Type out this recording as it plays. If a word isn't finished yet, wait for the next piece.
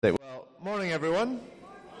Morning, everyone.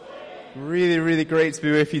 Really great to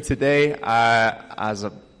be with you today. I've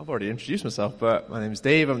already introduced myself, but my name is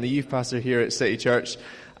Dave. I'm the youth pastor here at City Church,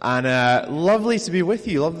 and lovely to be with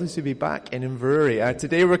you. Lovely to be back in Inverurie.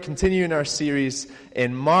 Today we're continuing our series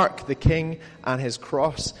in Mark, the King and His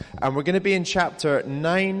Cross, and we're going to be in chapter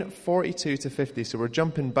 9, 42 to 50. So we're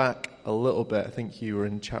jumping back a little bit. I think you were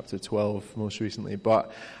in chapter 12 most recently,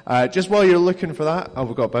 but just while you're looking for that,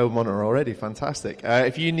 we've got a Bible monitor already. Fantastic.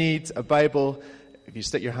 If you need a Bible, if you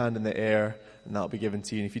stick your hand in the air, and that'll be given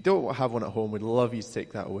to you. And if you don't have one at home, we'd love you to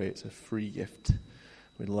take that away. It's a free gift.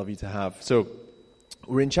 We'd love you to have. So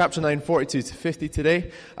we're in chapter 9, 42 to 50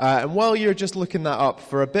 today. And while you're just looking that up,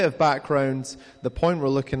 for a bit of background, the point we're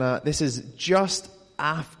looking at, this is just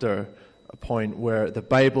after a point where the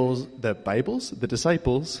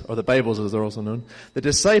disciples, or the Bibles as they're also known, the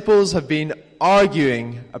disciples have been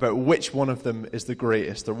arguing about which one of them is the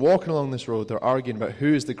greatest. They're walking along this road, they're arguing about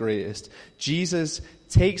who is the greatest. Jesus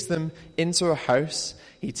takes them into a house,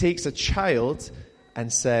 he takes a child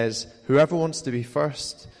and says, whoever wants to be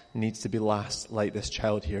first needs to be last, like this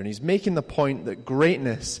child here. And he's making the point that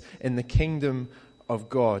greatness in the kingdom of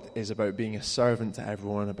God is about being a servant to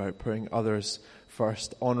everyone, about putting others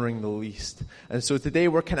first, honoring the least. And so today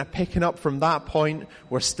we're kind of picking up from that point.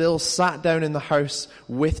 We're still sat down in the house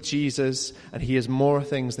with Jesus, and he has more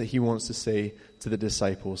things that he wants to say to the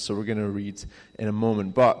disciples. So we're going to read in a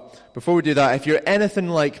moment. But before we do that, if you're anything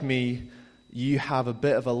like me, you have a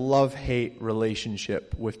bit of a love-hate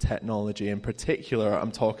relationship with technology. In particular,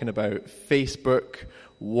 I'm talking about Facebook,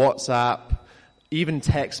 WhatsApp, even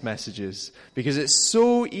text messages, because it's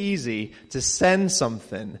so easy to send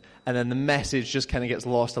something and then the message just kind of gets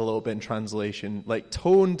lost a little bit in translation. Like,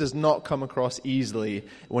 tone does not come across easily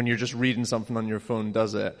when you're just reading something on your phone,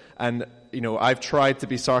 does it? And, you know, I've tried to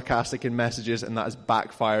be sarcastic in messages and that has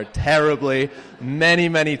backfired terribly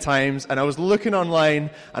many times. And I was looking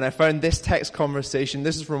online and I found this text conversation.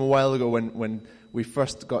 This is from a while ago when we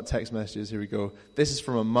first got text messages. Here we go. This is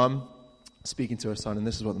from a mum speaking to her son, and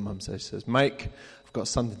this is what the mum says. She says, Mike, I've got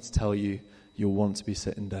something to tell you. You'll want to be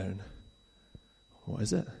sitting down. What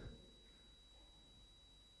is it?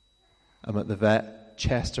 I'm at the vet.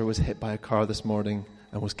 Chester was hit by a car this morning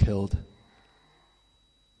and was killed.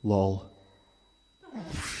 Lol.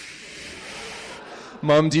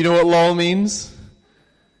 Mum, do you know what lol means?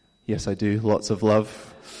 Yes, I do. Lots of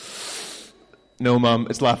love. No, Mum,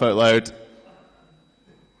 it's laugh out loud.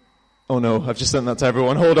 Oh no, I've just sent that to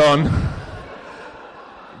everyone. Hold on.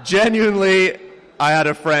 Genuinely, I had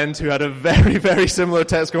a friend who had a very similar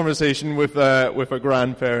text conversation with a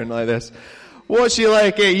grandparent like this. What's she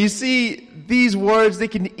like? You see, these words, they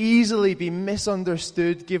can easily be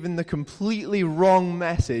misunderstood, given the completely wrong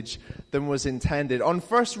message than was intended. On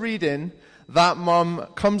first reading, that mum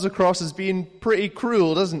comes across as being pretty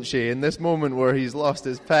cruel, doesn't she, in this moment where he's lost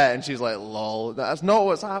his pet, and she's like, lol, that's not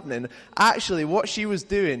what's happening. Actually, what she was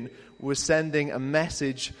doing was sending a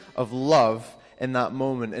message of love in that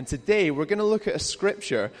moment. And today, we're going to look at a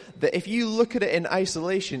scripture that if you look at it in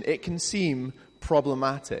isolation, it can seem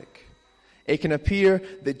problematic. It can appear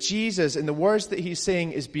that Jesus, in the words that he's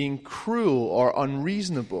saying, is being cruel or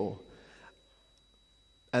unreasonable.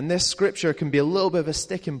 And this scripture can be a little bit of a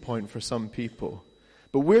sticking point for some people.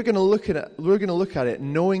 But we're going to look at it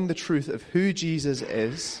knowing the truth of who Jesus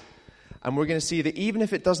is. And we're going to see that even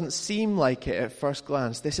if it doesn't seem like it at first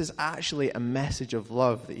glance, this is actually a message of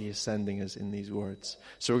love that he is sending us in these words.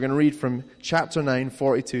 So we're going to read from chapter 9,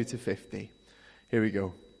 42 to 50. Here we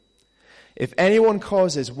go. If anyone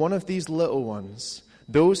causes one of these little ones,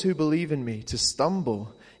 those who believe in me, to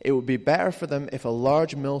stumble, it would be better for them if a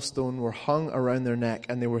large millstone were hung around their neck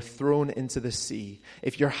and they were thrown into the sea.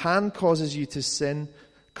 If your hand causes you to stumble.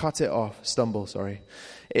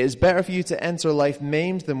 It is better for you to enter life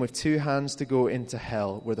maimed than with two hands to go into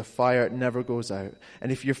hell, where the fire never goes out.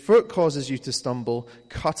 And if your foot causes you to stumble,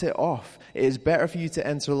 cut it off. It is better for you to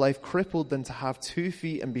enter life crippled than to have 2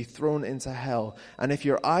 feet and be thrown into hell. And if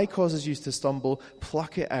your eye causes you to stumble,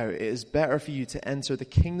 pluck it out. It is better for you to enter the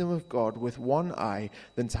kingdom of God with one eye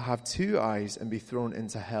than to have 2 eyes and be thrown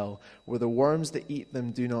into hell, where the worms that eat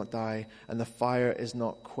them do not die, and the fire is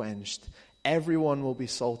not quenched. Everyone will be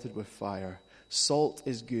salted with fire. Salt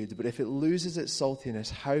is good, but if it loses its saltiness,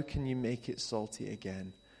 how can you make it salty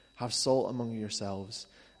again? Have salt among yourselves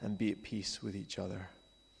and be at peace with each other.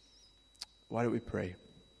 Why don't we pray?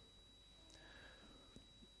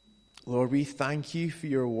 Lord, we thank you for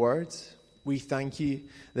your word. We thank you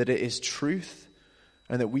that it is truth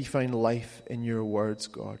and that we find life in your words,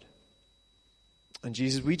 God. And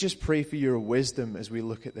Jesus, we just pray for your wisdom as we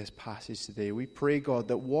look at this passage today. We pray, God,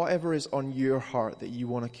 that whatever is on your heart that you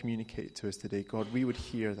want to communicate to us today, God, we would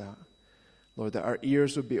hear that. Lord, that our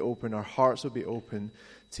ears would be open, our hearts would be open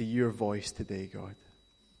to your voice today, God.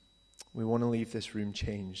 We want to leave this room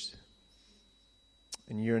changed.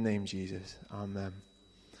 In your name, Jesus. Amen.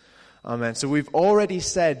 Amen. So we've already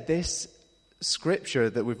said this scripture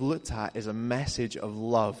that we've looked at is a message of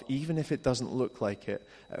love, even if it doesn't look like it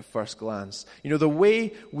at first glance. You know, the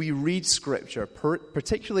way we read scripture,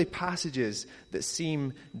 particularly passages that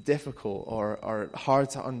seem difficult or are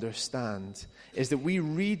hard to understand, is that we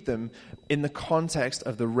read them in the context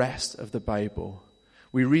of the rest of the Bible.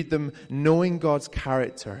 We read them knowing God's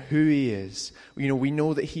character, who he is. You know, we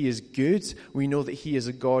know that he is good. We know that he is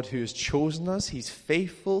a God who has chosen us. He's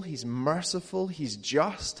faithful. He's merciful. He's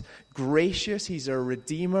just, gracious. He's our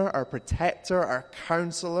redeemer, our protector, our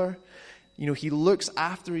counselor. You know, he looks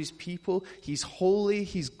after his people. He's holy.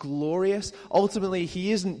 He's glorious. Ultimately,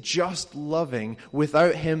 he isn't just loving.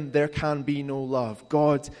 Without him, there can be no love.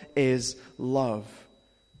 God is love.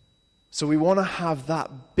 So we want to have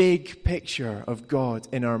that big picture of God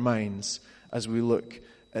in our minds as we look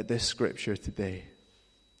at this scripture today.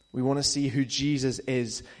 We want to see who Jesus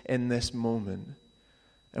is in this moment.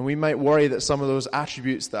 And we might worry that some of those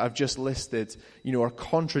attributes that I've just listed, you know, are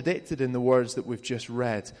contradicted in the words that we've just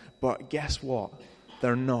read. But guess what?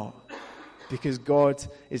 They're not. Because God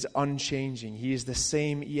is unchanging. He is the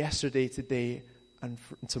same yesterday, today, and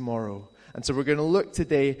tomorrow. And so we're going to look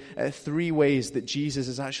today at 3 ways that Jesus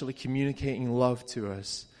is actually communicating love to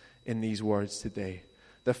us in these words today.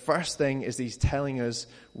 The first thing is he's telling us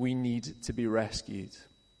we need to be rescued.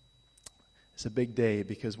 It's a big day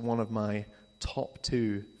because one of my top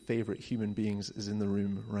 2 favorite human beings is in the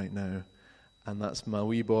room right now. And that's my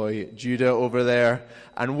wee boy, Judah, over there.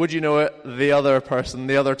 And would you know it, the other person,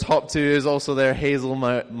 the other top 2 is also there, Hazel,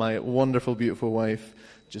 my wonderful, beautiful wife.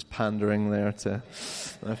 Just pandering there to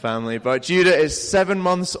my family. But Judah is 7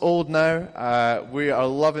 months old now. We are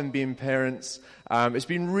loving being parents. It's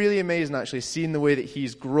been really amazing, actually, seeing the way that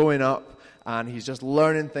he's growing up. And he's just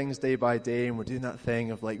learning things day by day. And we're doing that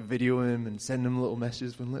thing of like videoing him and sending him little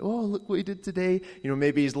messages from like, oh, look what he did today. You know,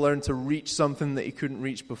 maybe he's learned to reach something that he couldn't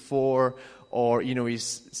reach before. Or, you know,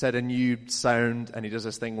 he's said a new sound, and he does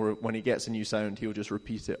this thing where when he gets a new sound, he'll just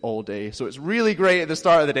repeat it all day. So it's really great at the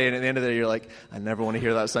start of the day, and at the end of the day, you're like, I never want to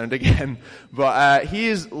hear that sound again. But he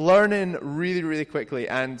is learning really, really quickly.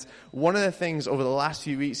 And one of the things over the last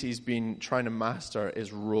few weeks he's been trying to master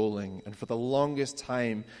is rolling. And for the longest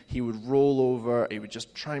time, he would roll over, he would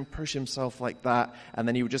just try and push himself like that, and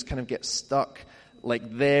then he would just kind of get stuck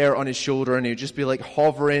like there on his shoulder, and he would just be like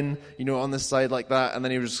hovering, you know, on the side like that, and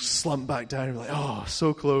then he would just slump back down and be like, oh,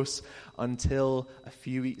 so close. Until a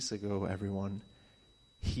few weeks ago, everyone,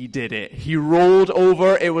 he did it. He rolled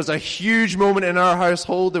over. It was a huge moment in our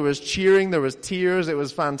household. There was cheering, there was tears. It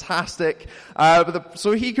was fantastic.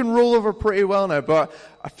 So he can roll over pretty well now. But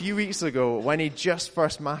a few weeks ago, when he just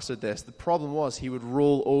first mastered this, the problem was he would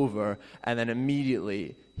roll over, and then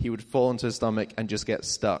immediately he would fall into his stomach and just get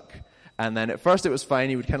stuck. And then at first it was fine,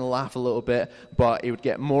 he would kind of laugh a little bit, but he would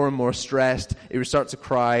get more and more stressed, he would start to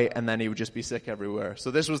cry, and then he would just be sick everywhere.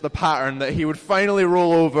 So this was the pattern, that he would finally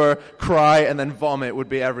roll over, cry, and then vomit would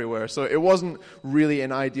be everywhere. So it wasn't really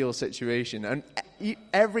an ideal situation. And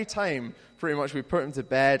every time, pretty much, we put him to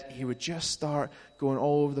bed, he would just start going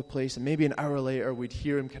all over the place, and maybe an hour later we'd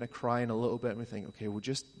hear him kind of crying a little bit, and we think, okay, we'll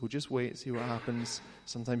just wait and see what happens.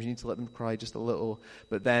 Sometimes you need to let them cry just a little,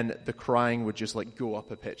 but then the crying would just like go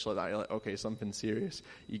up a pitch like that. You're like, okay, something serious.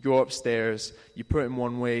 You go upstairs, you put him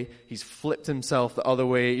one way, he's flipped himself the other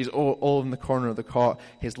way, he's all in the corner of the cot,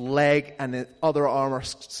 his leg and the other arm are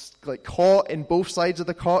like caught in both sides of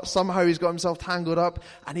the cot. Somehow he's got himself tangled up,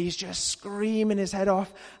 and he's just screaming his head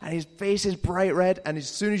off, and his face is bright red, and as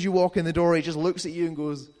soon as you walk in the door, he just looks at you and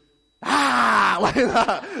goes, ah, like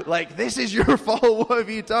that. Like, this is your fault, what have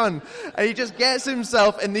you done? And he just gets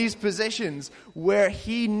himself in these positions where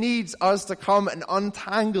he needs us to come and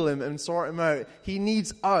untangle him and sort him out. He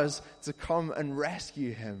needs us to come and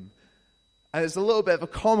rescue him. And it's a little bit of a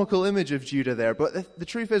comical image of Judah there, but the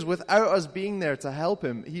truth is, without us being there to help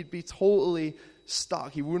him, he'd be totally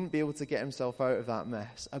stuck. He wouldn't be able to get himself out of that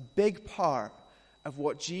mess. A big part of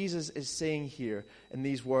what Jesus is saying here in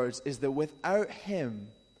these words is that without him,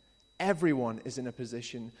 everyone is in a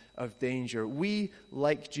position of danger. We,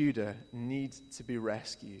 like Judah, need to be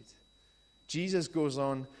rescued. Jesus goes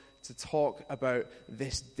on to talk about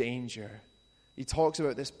this danger. He talks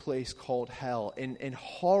about this place called hell in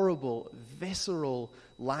horrible, visceral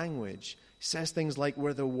language. He says things like,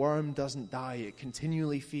 where the worm doesn't die, it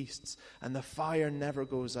continually feasts, and the fire never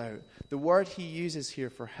goes out. The word he uses here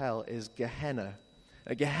for hell is Gehenna.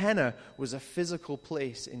 Gehenna was a physical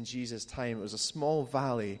place in Jesus' time. It was a small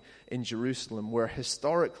valley in Jerusalem where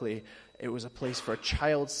historically it was a place for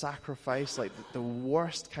child sacrifice, like the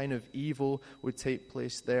worst kind of evil would take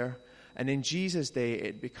place there. And in Jesus' day, it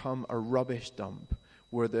had become a rubbish dump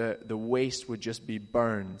where the waste would just be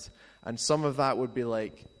burned. And some of that would be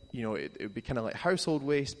like, it would be kind of like household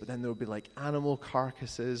waste, but then there would be like animal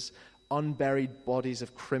carcasses, unburied bodies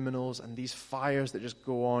of criminals, and these fires that just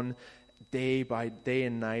go on day by day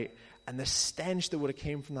and night. And the stench that would have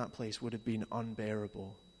came from that place would have been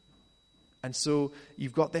unbearable. And so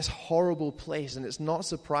you've got this horrible place, and it's not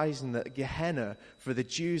surprising that Gehenna, for the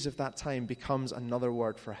Jews of that time, becomes another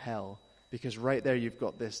word for hell. Because right there you've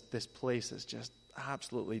got this place that's just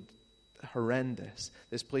absolutely horrendous.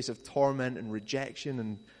 This place of torment and rejection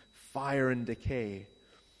and fire and decay.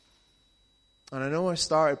 And I know I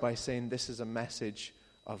started by saying this is a message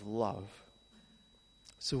of love.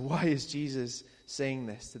 So why is Jesus saying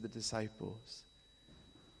this to the disciples?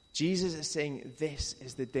 Jesus is saying this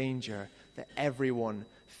is the danger that everyone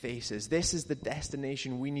faces. This is the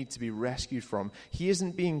destination we need to be rescued from. He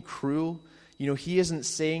isn't being cruel. He isn't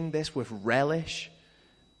saying this with relish,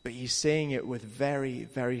 but he's saying it with very,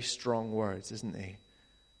 very strong words, isn't he?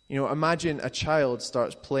 Imagine a child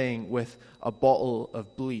starts playing with a bottle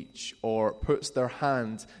of bleach or puts their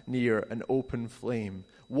hand near an open flame.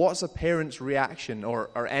 What's a parent's reaction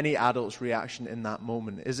or any adult's reaction in that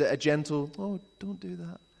moment? Is it a gentle, oh, don't do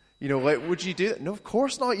that? Would you do that? No, of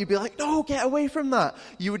course not. You'd be like, no, get away from that.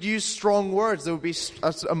 You would use strong words. There would be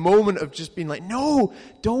a moment of just being like, no,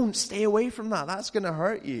 don't, stay away from that. That's going to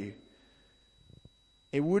hurt you.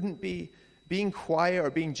 It wouldn't be, being quiet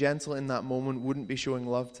or being gentle in that moment wouldn't be showing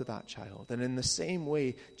love to that child. And in the same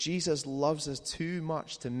way, Jesus loves us too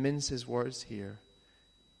much to mince his words here.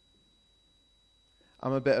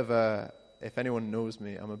 If anyone knows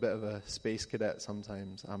me, I'm a bit of a space cadet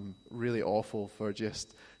sometimes. I'm really awful for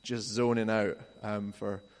just zoning out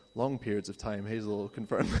for long periods of time. Hazel will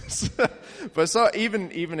confirm this. But so even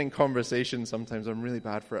in conversation, sometimes I'm really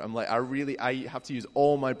bad for it. I'm like, I have to use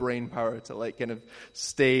all my brain power to like kind of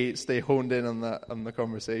stay honed in on the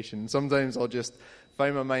conversation. Sometimes I'll just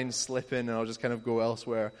find my mind slipping and I'll just kind of go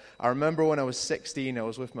elsewhere. I remember when I was 16, I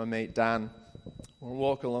was with my mate Dan. We're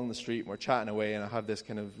walking along the street and we're chatting away, and I have this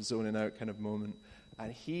kind of zoning out kind of moment.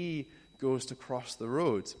 And he goes to cross the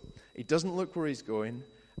road. He doesn't look where he's going,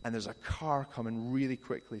 and there's a car coming really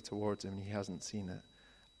quickly towards him, and he hasn't seen it.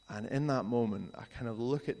 And in that moment, I kind of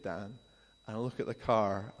look at Dan, and I look at the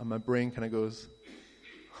car, and my brain kind of goes,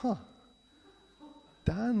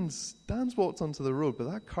 Dan's walked onto the road,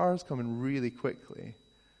 but that car's coming really quickly.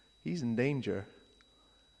 He's in danger.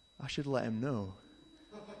 I should let him know.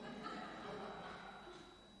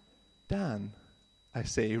 Dan, I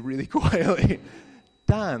say really quietly,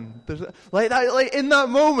 Dan, in that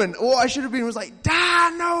moment, what I should have been was like,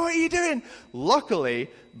 Dan, no, what are you doing? Luckily,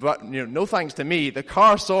 but no thanks to me, the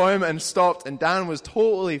car saw him and stopped, and Dan was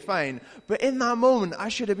totally fine. But in that moment, I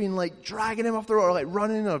should have been like dragging him off the road, or like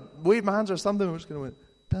running, or waving my hands or something. I was going to went,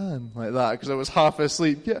 Dan, like that, because I was half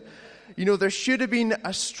asleep. Yeah. There should have been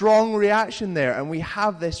a strong reaction there, and we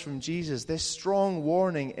have this from Jesus, this strong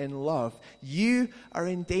warning in love. You are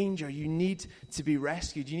in danger. You need to be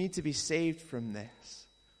rescued. You need to be saved from this.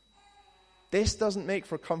 This doesn't make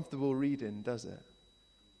for comfortable reading, does it?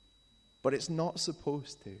 But it's not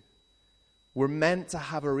supposed to. We're meant to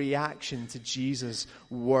have a reaction to Jesus'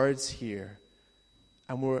 words here,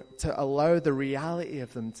 and we're to allow the reality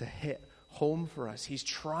of them to hit home for us. He's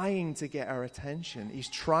trying to get our attention. He's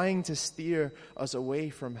trying to steer us away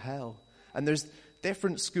from hell. And there's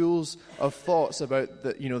different schools of thoughts about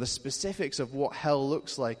the specifics of what hell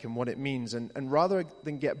looks like and what it means. And rather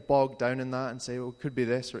than get bogged down in that and say, well, it could be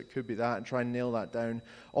this or it could be that, and try and nail that down,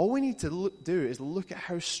 all we need to do is look at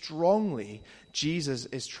how strongly Jesus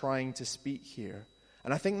is trying to speak here.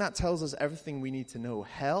 And I think that tells us everything we need to know.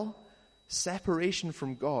 Hell, separation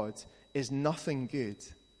from God, is nothing good.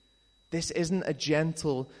 This isn't a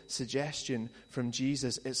gentle suggestion from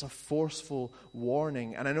Jesus. It's a forceful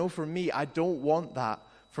warning. And I know for me, I don't want that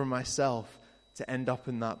for myself to end up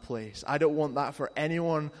in that place. I don't want that for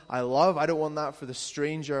anyone I love. I don't want that for the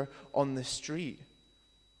stranger on the street.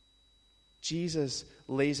 Jesus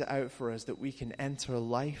lays it out for us that we can enter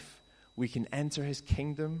life, we can enter his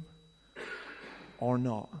kingdom, or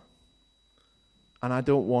not. And I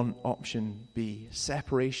don't want option B.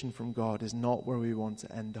 Separation from God is not where we want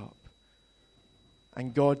to end up.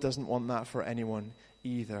 And God doesn't want that for anyone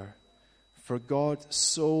either. For God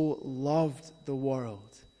so loved the world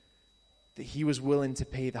that he was willing to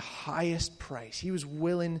pay the highest price. He was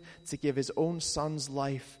willing to give his own son's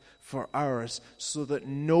life for ours so that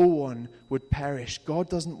no one would perish. God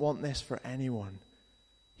doesn't want this for anyone.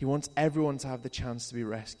 He wants everyone to have the chance to be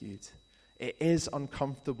rescued. It is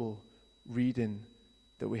uncomfortable reading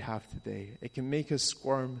that we have today. It can make us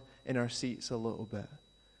squirm in our seats a little bit.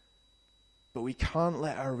 But we can't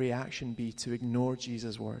let our reaction be to ignore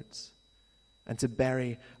Jesus' words and to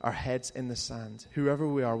bury our heads in the sand. Whoever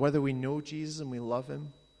we are, whether we know Jesus and we love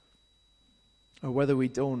him, or whether we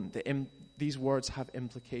don't, these words have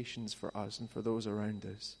implications for us and for those around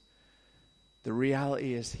us. The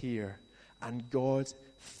reality is here, and God,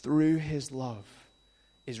 through his love,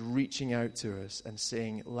 is reaching out to us and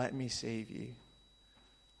saying, let me save you.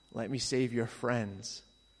 Let me save your friends.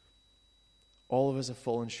 All of us have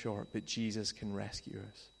fallen short, but Jesus can rescue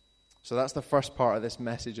us. So that's the first part of this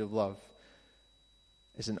message of love.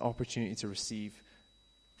 It's an opportunity to receive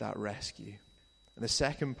that rescue. And the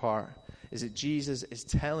second part is that Jesus is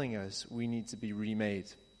telling us we need to be remade.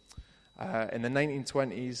 In the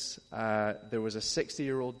 1920s, there was a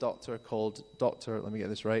 60-year-old doctor called Dr.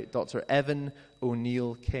 Evan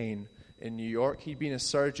O'Neill Kane in New York. He'd been a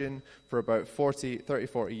surgeon for about 40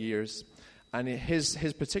 years. And in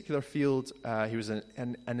his particular field, he was an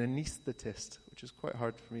anesthetist, which is quite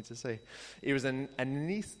hard for me to say. He was an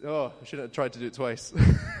anesthetist. Oh, I shouldn't have tried to do it twice.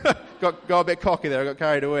 got a bit cocky there. I got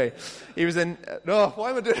carried away. He was in. No,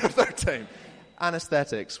 why am I doing it a third time?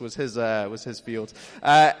 Anesthetics was his field.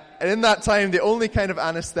 And in that time, the only kind of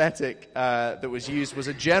anesthetic that was used was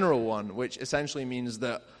a general one, which essentially means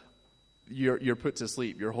that you're put to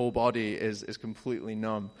sleep. Your whole body is completely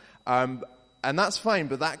numb. And that's fine,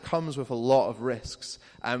 but that comes with a lot of risks.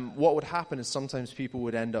 What would happen is sometimes people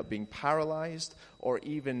would end up being paralyzed or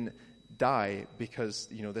even die because,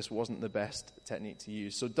 this wasn't the best technique to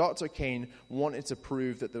use. So Dr. Kane wanted to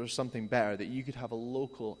prove that there was something better, that you could have a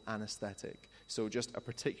local anesthetic. So just a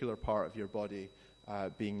particular part of your body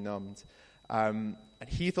being numbed. And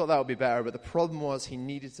he thought that would be better, but the problem was he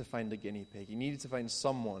needed to find a guinea pig. He needed to find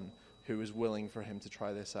someone who was willing for him to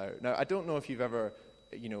try this out. Now, I don't know if you've ever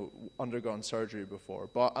undergone surgery before.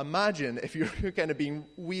 But imagine if you're kind of being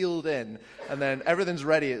wheeled in and then everything's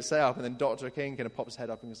ready, it's set up, and then Dr. King kind of pops his head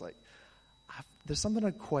up and goes like, there's something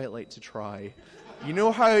I'd quite like to try. You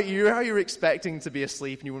know how you're expecting to be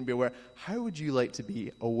asleep and you wouldn't be aware? How would you like to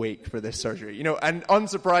be awake for this surgery? And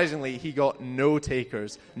unsurprisingly, he got no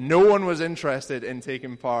takers. No one was interested in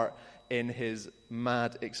taking part in his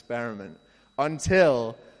mad experiment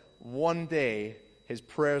until one day his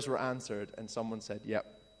prayers were answered, and someone said, yep,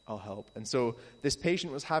 I'll help. And so this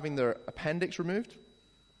patient was having their appendix removed.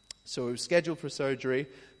 So it was scheduled for surgery.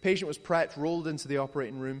 Patient was prepped, rolled into the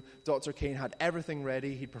operating room. Dr. Kane had everything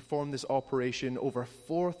ready. He'd performed this operation over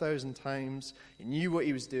 4,000 times. He knew what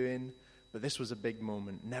he was doing, but this was a big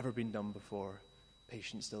moment, never been done before.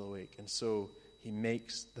 Patient still awake. And so he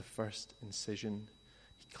makes the first incision.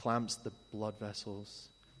 He clamps the blood vessels,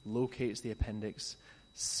 locates the appendix.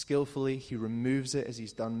 Skillfully, he removes it as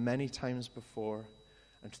he's done many times before.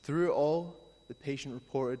 And through it all, the patient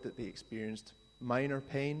reported that they experienced minor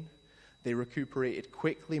pain. They recuperated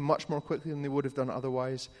quickly, much more quickly than they would have done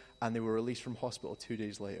otherwise, and they were released from hospital 2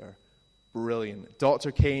 days later. Brilliant.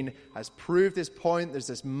 Dr. Kane has proved his point. There's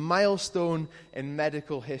this milestone in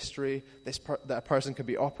medical history that a person can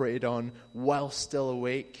be operated on while still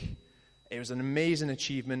awake. It was an amazing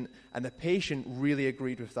achievement, and the patient really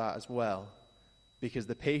agreed with that as well. Because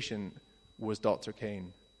the patient was Dr.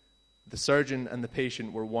 Kane. The surgeon and the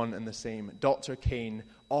patient were one and the same. Dr. Kane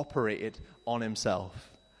operated on himself.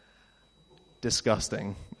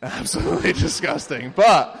 Disgusting. Absolutely disgusting.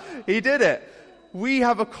 But he did it. We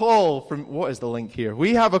have a call from, what is the link here?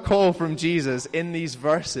 We have a call from Jesus in these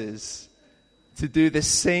verses to do the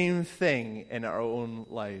same thing in our own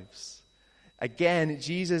lives. Again,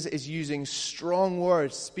 Jesus is using strong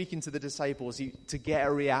words, speaking to the disciples to get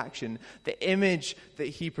a reaction. The image that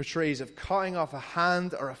he portrays of cutting off a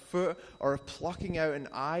hand or a foot or of plucking out an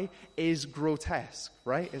eye is grotesque,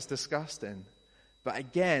 right? It's disgusting. But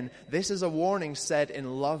again, this is a warning said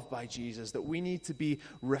in love by Jesus that we need to be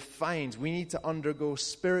refined. We need to undergo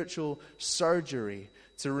spiritual surgery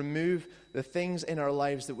to remove the things in our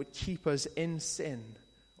lives that would keep us in sin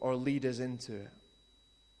or lead us into it.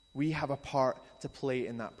 We have a part to play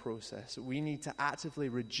in that process. We need to actively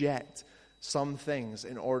reject some things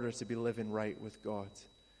in order to be living right with God.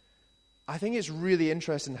 I think it's really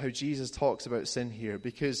interesting how Jesus talks about sin here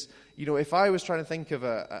because, if I was trying to think of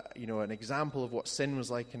an example of what sin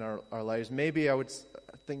was like in our lives, maybe I would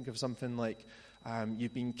think of something like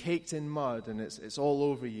you've been caked in mud and it's all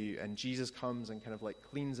over you, and Jesus comes and kind of like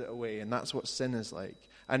cleans it away, and that's what sin is like.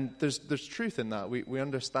 And there's truth in that. We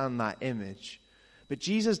understand that image. But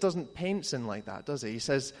Jesus doesn't paint sin like that, does he? He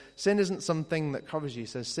says sin isn't something that covers you. He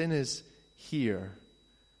says sin is here.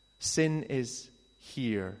 Sin is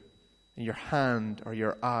here. In your hand or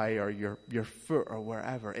your eye or your foot or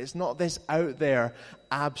wherever. It's not this out there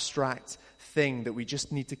abstract thing that we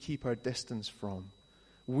just need to keep our distance from.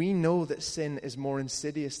 We know that sin is more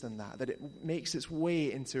insidious than that it makes its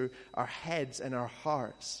way into our heads and our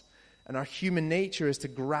hearts. And our human nature is to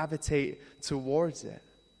gravitate towards it.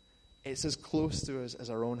 It's as close to us as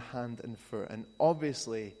our own hand and foot. And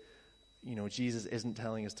obviously, Jesus isn't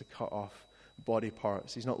telling us to cut off body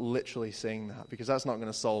parts. He's not literally saying that, because that's not going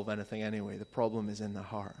to solve anything anyway. The problem is in the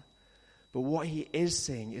heart. But what he is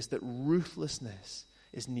saying is that ruthlessness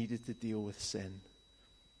is needed to deal with sin.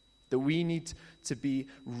 That we need to be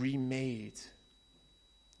remade.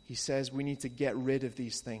 He says we need to get rid of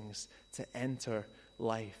these things to enter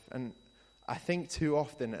life. And I think too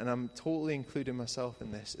often, and I'm totally including myself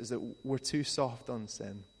in this, is that we're too soft on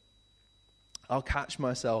sin. I'll catch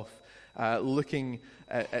myself looking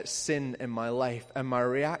at sin in my life, and my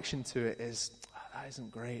reaction to it is, that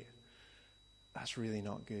isn't great. That's really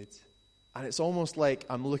not good. And it's almost like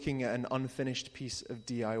I'm looking at an unfinished piece of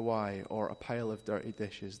DIY or a pile of dirty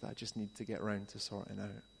dishes that I just need to get around to sorting out.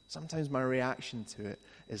 Sometimes my reaction to it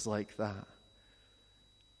is like that.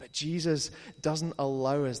 But Jesus doesn't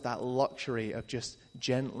allow us that luxury of just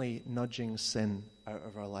gently nudging sin out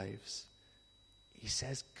of our lives. He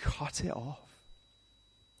says, cut it off.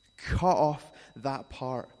 Cut off that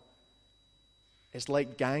part. It's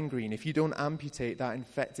like gangrene. If you don't amputate that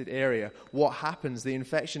infected area, what happens? The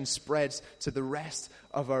infection spreads to the rest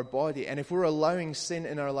of our body. And if we're allowing sin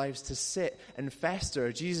in our lives to sit and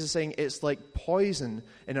fester, Jesus is saying it's like poison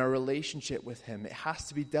in our relationship with him. It has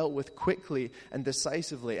to be dealt with quickly and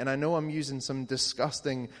decisively. And I know I'm using some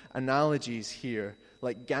disgusting analogies here,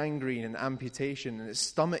 like gangrene and amputation, and it's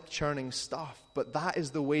stomach-churning stuff. But that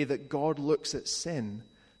is the way that God looks at sin.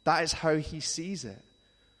 That is how he sees it.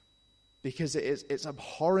 Because it's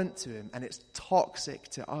abhorrent to him and it's toxic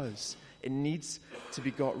to us. It needs to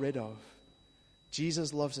be got rid of.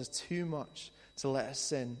 Jesus loves us too much to let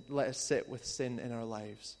us sit with sin in our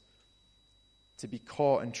lives. To be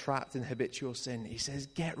caught and trapped in habitual sin. He says,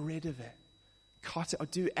 get rid of it. Cut it. Or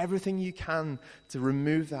do everything you can to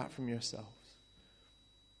remove that from yourselves.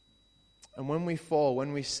 And when we fall,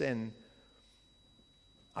 when we sin,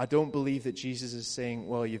 I don't believe that Jesus is saying,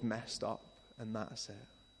 well, you've messed up and that's it.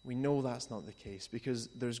 We know that's not the case, because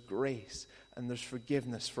there's grace and there's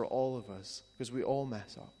forgiveness for all of us, because we all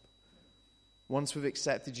mess up. Once we've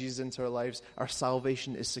accepted Jesus into our lives, our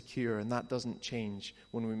salvation is secure, and that doesn't change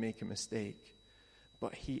when we make a mistake.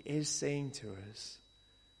 But he is saying to us,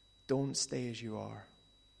 don't stay as you are.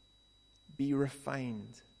 Be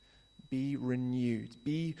refined. Be renewed.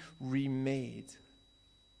 Be remade.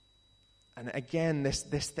 And again, this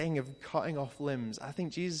thing of cutting off limbs, I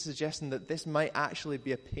think Jesus is suggesting that this might actually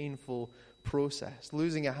be a painful process.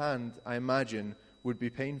 Losing a hand, I imagine, would be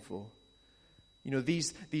painful.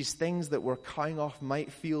 These things that we're cutting off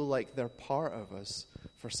might feel like they're part of us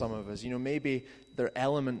for some of us. Maybe they're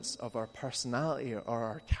elements of our personality or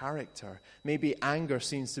our character. Maybe anger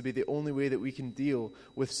seems to be the only way that we can deal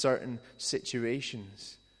with certain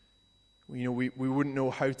situations. We wouldn't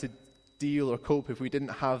know how to deal or cope if we didn't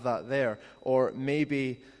have that there. Or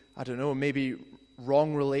maybe, maybe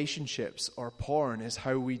wrong relationships or porn is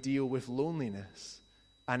how we deal with loneliness.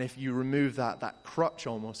 And if you remove that crutch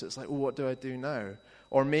almost, it's like, well, what do I do now?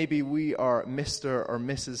 Or maybe we are Mr. or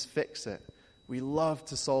Mrs. Fix-It. We love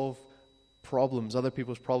to solve problems, other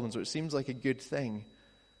people's problems, which seems like a good thing.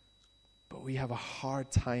 But we have a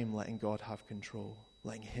hard time letting God have control,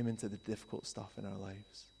 letting him into the difficult stuff in our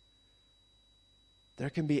lives. There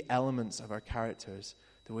can be elements of our characters,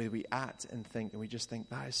 the way we act and think, and we just think,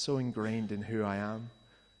 that is so ingrained in who I am.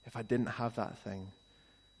 If I didn't have that thing,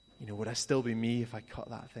 would I still be me if I cut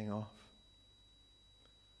that thing off?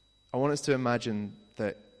 I want us to imagine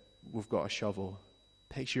that we've got a shovel.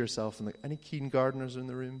 Picture yourself, any keen gardeners in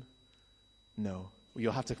the room? No. Well,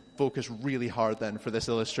 you'll have to focus really hard then for this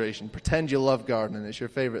illustration. Pretend you love gardening, it's your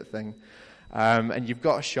favorite thing. And you've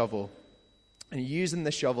got a shovel. And you're using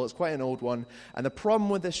this shovel, it's quite an old one. And the problem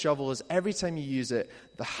with this shovel is every time you use it,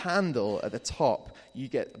 the handle at the top, you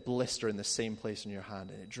get a blister in the same place in your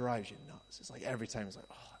hand. And it drives you nuts. It's like every time it's like,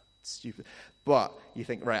 oh, that's stupid. But you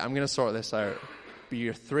think, right, I'm going to sort this out. But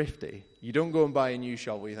you're thrifty. You don't go and buy a new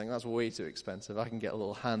shovel. You think, that's way too expensive. I can get a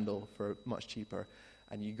little handle for much cheaper.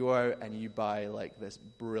 And you go out and you buy like this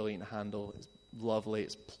brilliant handle. It's lovely.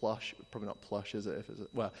 It's plush. Probably not plush, is it?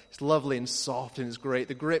 Well, it's lovely and soft and it's great.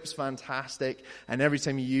 The grip's fantastic. And every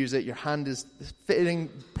time you use it, your hand is fitting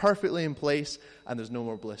perfectly in place and there's no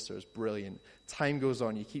more blisters. Brilliant. Time goes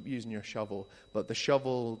on. You keep using your shovel. But the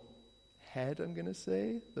shovel head, I'm going to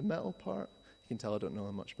say, the metal part, you can tell I don't know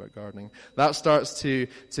much about gardening. That starts to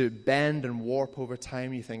bend and warp over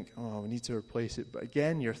time. You think, oh, we need to replace it. But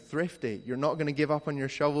again, you're thrifty. You're not going to give up on your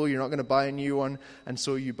shovel. You're not going to buy a new one. And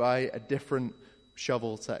so you buy a different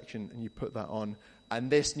shovel section and you put that on. And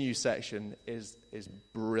this new section is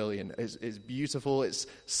brilliant. It's beautiful. It's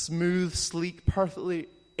smooth, sleek, perfectly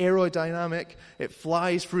aerodynamic. It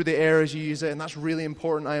flies through the air as you use it. And that's really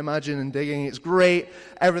important, I imagine, in digging. It's great.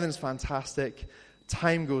 Everything's fantastic.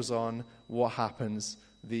 Time goes on. What happens?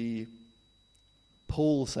 The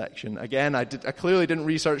pole section. Again, I clearly didn't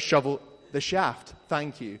research shovel. The shaft.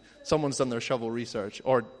 Thank you. Someone's done their shovel research,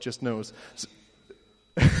 or just knows.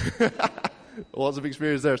 Lots of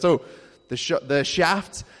experience there. So the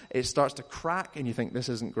shaft, it starts to crack, and you think this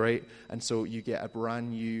isn't great, and so you get a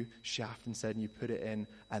brand new shaft instead, and you put it in,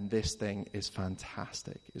 and this thing is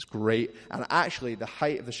fantastic. It's great, and actually the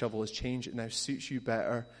height of the shovel has changed. It now suits you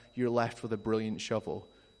better. You're left with a brilliant shovel.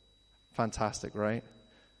 Fantastic, right?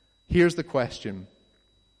 Here's the question.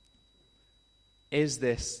 Is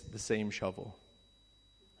this the same shovel?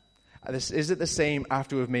 Is it the same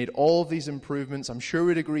after we've made all of these improvements? I'm sure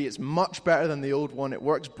we'd agree it's much better than the old one. It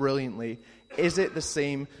works brilliantly. Is it the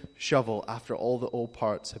same shovel after all the old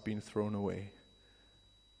parts have been thrown away?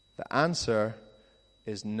 The answer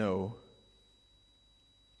is no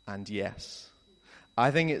and yes.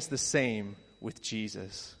 I think it's the same with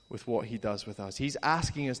Jesus, with what he does with us. He's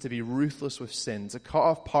asking us to be ruthless with sin, to cut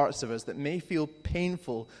off parts of us that may feel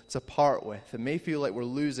painful to part with. It may feel like we're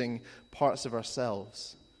losing parts of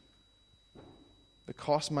ourselves. The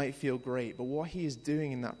cost might feel great, but what he is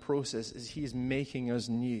doing in that process is he is making us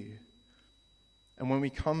new. And when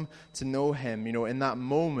we come to know him, in that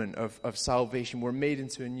moment of salvation, we're made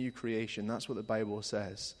into a new creation. That's what the Bible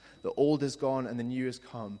says. The old is gone and the new has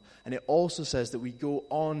come. And it also says that we go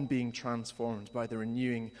on being transformed by the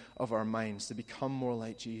renewing of our minds to become more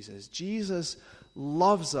like Jesus. Jesus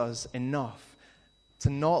loves us enough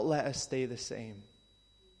to not let us stay the same.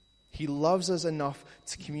 He loves us enough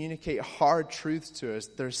to communicate hard truths to us.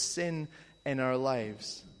 There's sin in our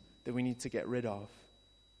lives that we need to get rid of.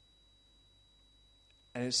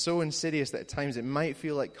 And it's so insidious that at times it might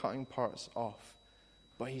feel like cutting parts off.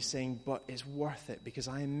 But he's saying, but it's worth it because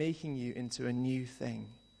I am making you into a new thing.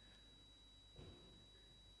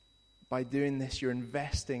 By doing this, you're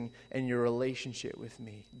investing in your relationship with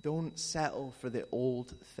me. Don't settle for the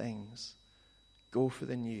old things. Go for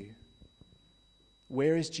the new.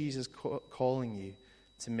 Where is Jesus calling you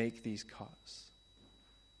to make these cuts?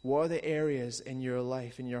 What are the areas in your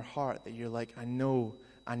life, in your heart, that you're like, I know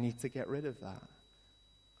I need to get rid of that.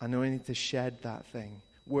 I know I need to shed that thing.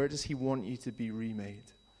 Where does he want you to be remade?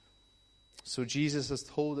 So Jesus has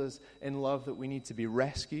told us in love that we need to be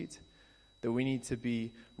rescued, that we need to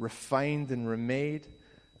be refined and remade,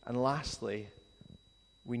 and lastly,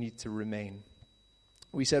 we need to remain.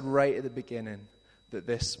 We said right at the beginning that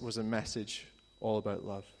this was a message all about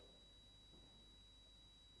love.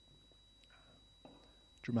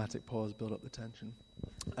 Dramatic pause, build up the tension.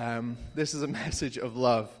 This is a message of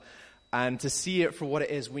love. And to see it for what it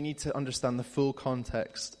is, we need to understand the full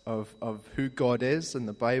context of who God is in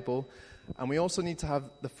the Bible. And we also need to have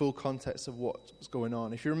the full context of what's going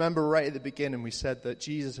on. If you remember right at the beginning, we said that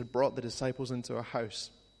Jesus had brought the disciples into a house.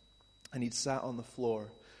 And he'd sat on the floor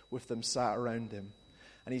with them, sat around him.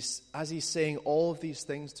 And as he's saying all of these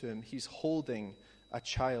things to him, he's holding a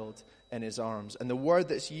child in his arms. And the word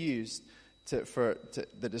that's used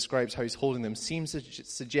that describes how he's holding them seems to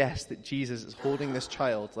suggest that Jesus is holding this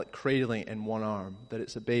child, like cradling in one arm, that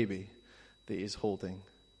it's a baby that he's holding.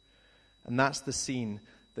 And that's the scene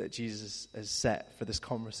that Jesus has set for this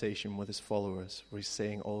conversation with his followers, where he's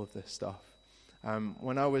saying all of this stuff.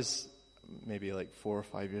 When I was maybe like 4 or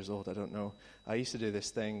 5 years old, I don't know, I used to do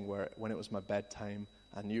this thing where when it was my bedtime,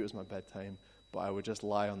 I knew it was my bedtime, but I would just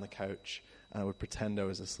lie on the couch and I would pretend I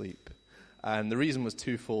was asleep. And the reason was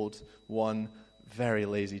twofold. One, very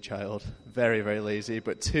lazy child, very, very lazy.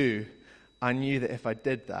 But two, I knew that if I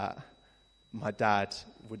did that, my dad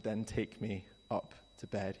would then take me up to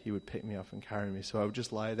bed. He would pick me up and carry me. So I would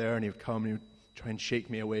just lie there and he would come and he would try and shake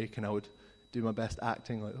me awake, and I would do my best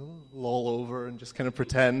acting, like loll over and just kind of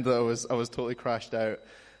pretend that I was totally crashed out.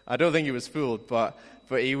 I don't think he was fooled, but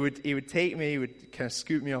he would take me, he would kind of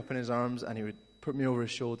scoop me up in his arms, and he would put me over his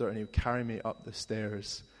shoulder and he would carry me up the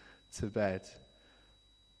stairs to bed.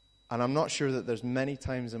 And I'm not sure that there's many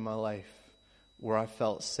times in my life where I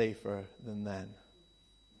felt safer than then,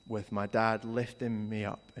 with my dad lifting me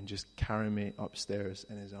up and just carrying me upstairs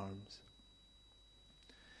in his arms.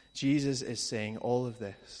 Jesus is saying all of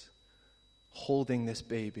this, holding this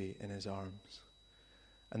baby in his arms.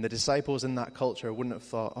 And the disciples in that culture wouldn't have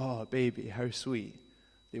thought, oh, a baby, how sweet.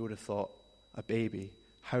 They would have thought, a baby,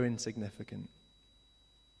 how insignificant.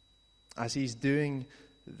 As he's doing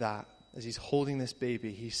that, as he's holding this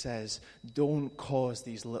baby, he says, don't cause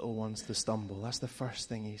these little ones to stumble. That's the first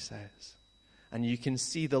thing he says. And you can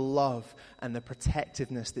see the love and the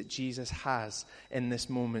protectiveness that Jesus has in this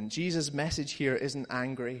moment. Jesus' message here isn't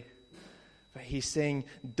angry, but he's saying,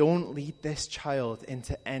 don't lead this child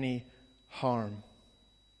into any harm.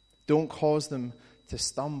 Don't cause them to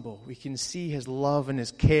stumble. We can see his love and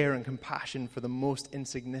his care and compassion for the most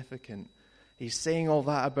insignificant. He's saying all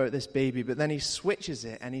that about this baby, but then he switches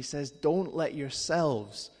it and he says, don't let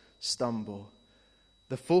yourselves stumble.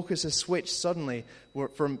 The focus has switched suddenly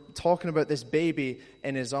from talking about this baby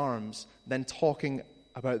in his arms, then talking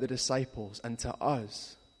about the disciples and to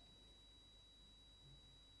us.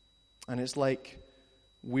 And it's like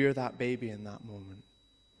we're that baby in that moment.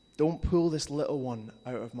 Don't pull this little one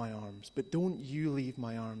out of my arms, but don't you leave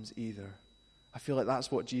my arms either. I feel like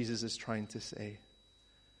that's what Jesus is trying to say.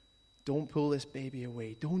 Don't pull this baby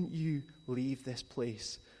away. Don't you leave this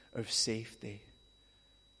place of safety.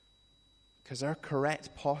 Because our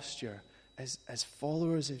correct posture as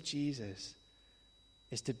followers of Jesus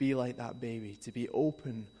is to be like that baby, to be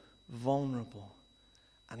open, vulnerable,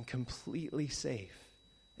 and completely safe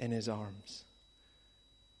in his arms.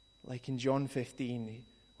 Like in John 15,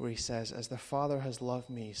 where he says, as the Father has loved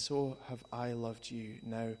me, so have I loved you.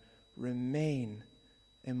 Now remain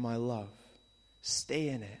in my love. Stay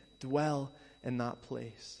in it. Dwell in that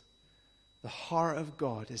place. The heart of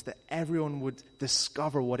God is that everyone would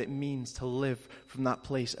discover what it means to live from that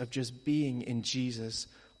place of just being in Jesus'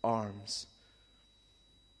 arms.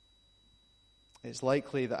 It's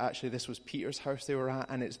likely that actually this was Peter's house they were at,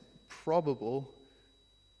 and it's probable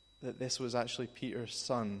that this was actually Peter's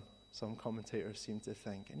son, some commentators seem to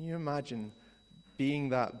think. Can you imagine being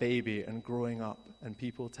that baby and growing up and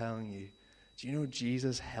people telling you, do you know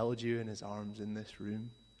Jesus held you in his arms in this room?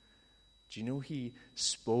 Do you know he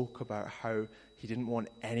spoke about how he didn't want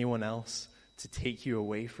anyone else to take you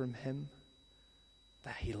away from him?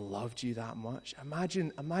 That he loved you that much?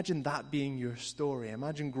 Imagine that being your story.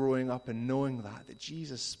 Imagine growing up and knowing that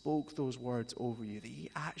Jesus spoke those words over you, that he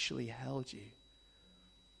actually held you.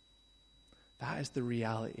 That is the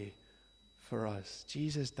reality for us.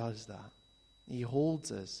 Jesus does that. He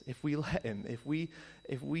holds us. If we let him, if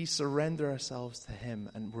we surrender ourselves to him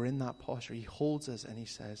and we're in that posture, he holds us and he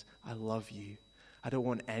says, I love you. I don't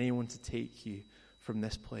want anyone to take you from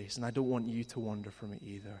this place, and I don't want you to wander from it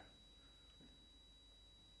either.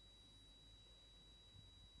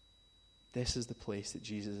 This is the place that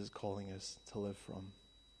Jesus is calling us to live from.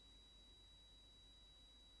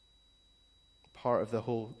 Part of the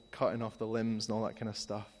whole cutting off the limbs and all that kind of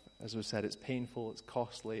stuff, as we said, it's painful, it's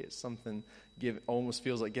costly, it's something almost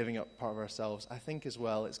feels like giving up part of ourselves. I think as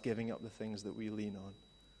well it's giving up the things that we lean on,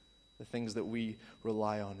 the things that we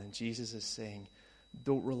rely on. And Jesus is saying,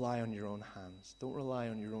 don't rely on your own hands. Don't rely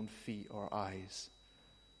on your own feet or eyes.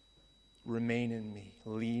 Remain in me.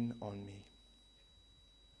 Lean on me.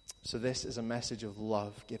 So this is a message of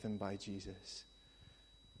love given by Jesus,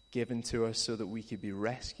 given to us so that we could be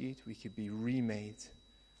rescued, we could be remade,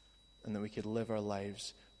 and that we could live our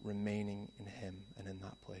lives remaining in him and in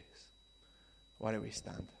that place. Why don't we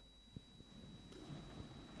stand?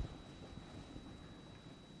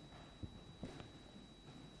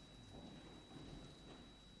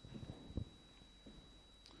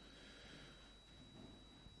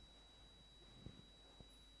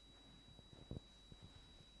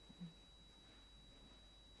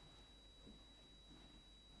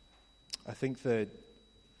 I think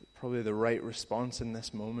probably the right response in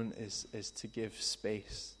this moment is to give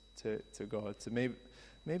space to God, to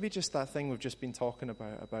maybe just that thing we've just been talking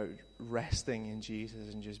about resting in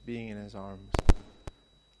Jesus and just being in his arms.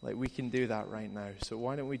 Like, we can do that right now. So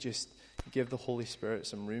why don't we just give the Holy Spirit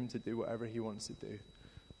some room to do whatever he wants to do.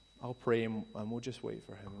 I'll pray and we'll just wait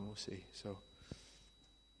for him and we'll see. So